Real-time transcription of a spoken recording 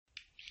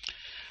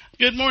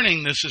Good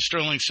morning. This is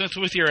Sterling Smith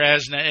with your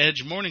Asna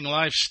Edge morning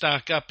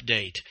livestock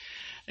update.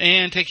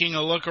 And taking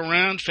a look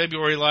around,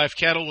 February live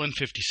cattle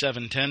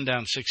 157.10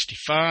 down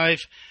 65.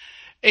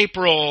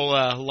 April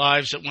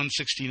lives at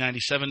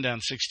 160.97 down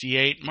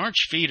 68.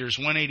 March feeders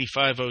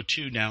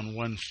 185.02 down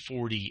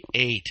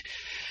 148.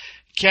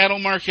 Cattle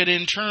market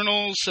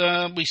internals,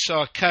 we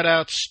saw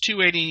cutouts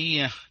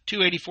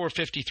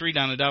 284.53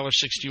 down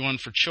 $1.61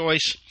 for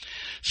choice.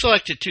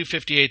 Selected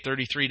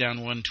 258.33 down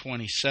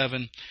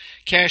 127.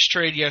 Cash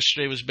trade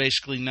yesterday was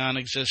basically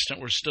non-existent.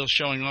 We're still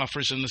showing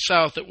offers in the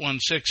south at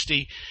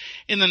 160,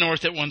 in the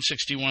north at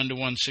 161 to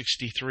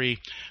 163.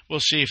 We'll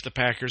see if the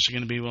packers are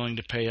going to be willing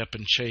to pay up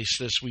and chase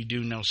this. We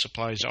do know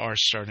supplies are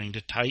starting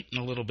to tighten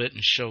a little bit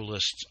and show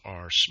lists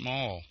are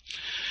small.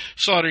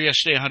 Slaughter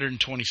yesterday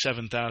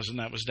 127,000.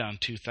 That was down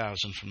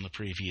 2,000 from the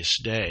previous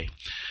day.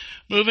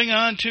 Moving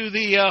on to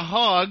the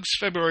hogs.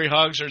 February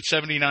hogs are at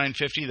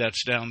 79.50.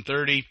 That's down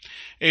 30.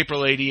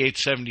 April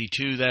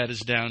 88.72. That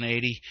is down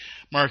 80.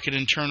 Market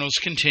internals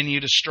continue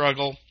to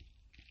struggle.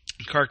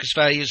 Carcass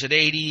values at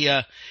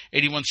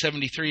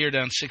 81.73 are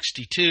down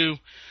 62.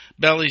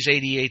 Bellies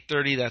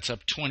 88.30. That's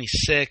up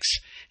 26.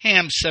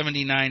 Ham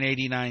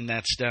 79.89.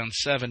 That's down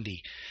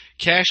 70.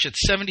 Cash at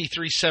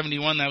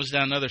 73.71. That was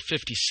down another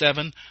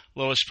 57.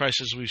 Lowest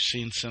prices we've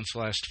seen since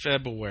last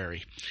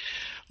February.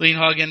 Lean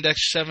hog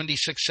index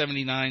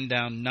 76.79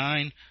 down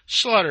 9.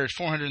 Slaughter at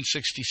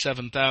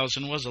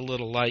 467,000 was a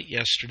little light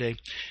yesterday.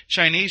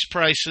 Chinese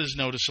prices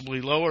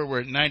noticeably lower. We're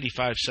at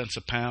 95 cents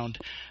a pound.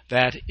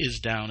 That is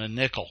down a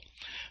nickel.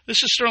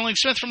 This is Sterling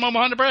Smith from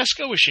Omaha,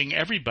 Nebraska, wishing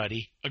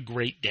everybody a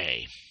great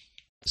day.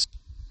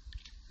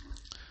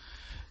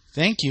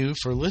 Thank you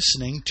for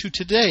listening to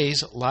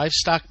today's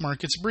Livestock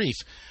Markets Brief.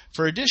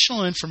 For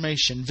additional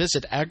information,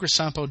 visit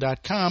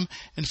agrisampo.com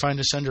and find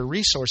us under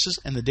Resources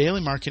and the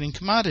Daily Marketing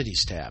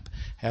Commodities tab.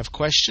 Have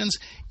questions?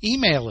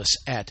 Email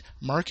us at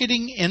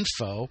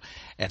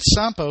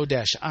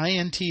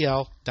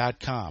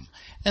marketinginfo@sampo-intl.com.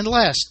 And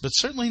last, but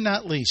certainly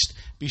not least,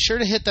 be sure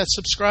to hit that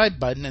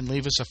subscribe button and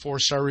leave us a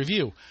 4-star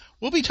review.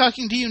 We'll be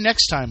talking to you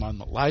next time on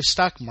the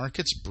Livestock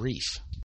Markets Brief.